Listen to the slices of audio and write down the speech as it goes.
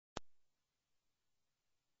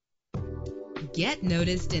Get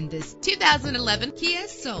noticed in this 2011 Kia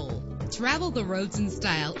Soul. Travel the roads in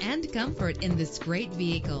style and comfort in this great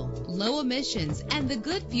vehicle. Low emissions and the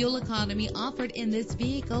good fuel economy offered in this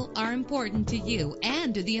vehicle are important to you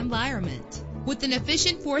and to the environment. With an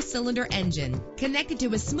efficient 4-cylinder engine connected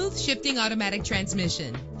to a smooth shifting automatic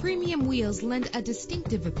transmission, premium wheels lend a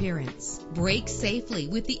distinctive appearance. Brake safely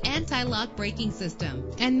with the anti-lock braking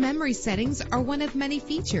system, and memory settings are one of many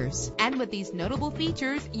features. And with these notable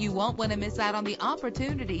features, you won't want to miss out on the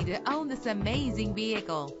opportunity to own this amazing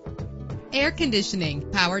vehicle. Air conditioning,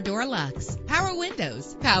 power door locks, power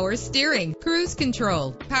windows, power steering, cruise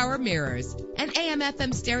control, power mirrors, an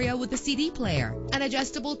AM/FM stereo with a CD player, an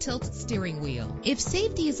adjustable tilt steering wheel. If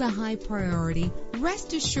safety is a high priority,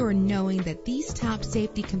 rest assured knowing that these top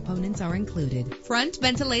safety components are included: front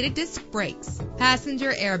ventilated disc brakes,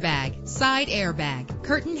 passenger airbag, side airbag,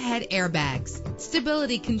 curtain head airbags,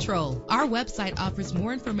 stability control. Our website offers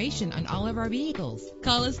more information on all of our vehicles.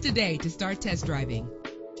 Call us today to start test driving.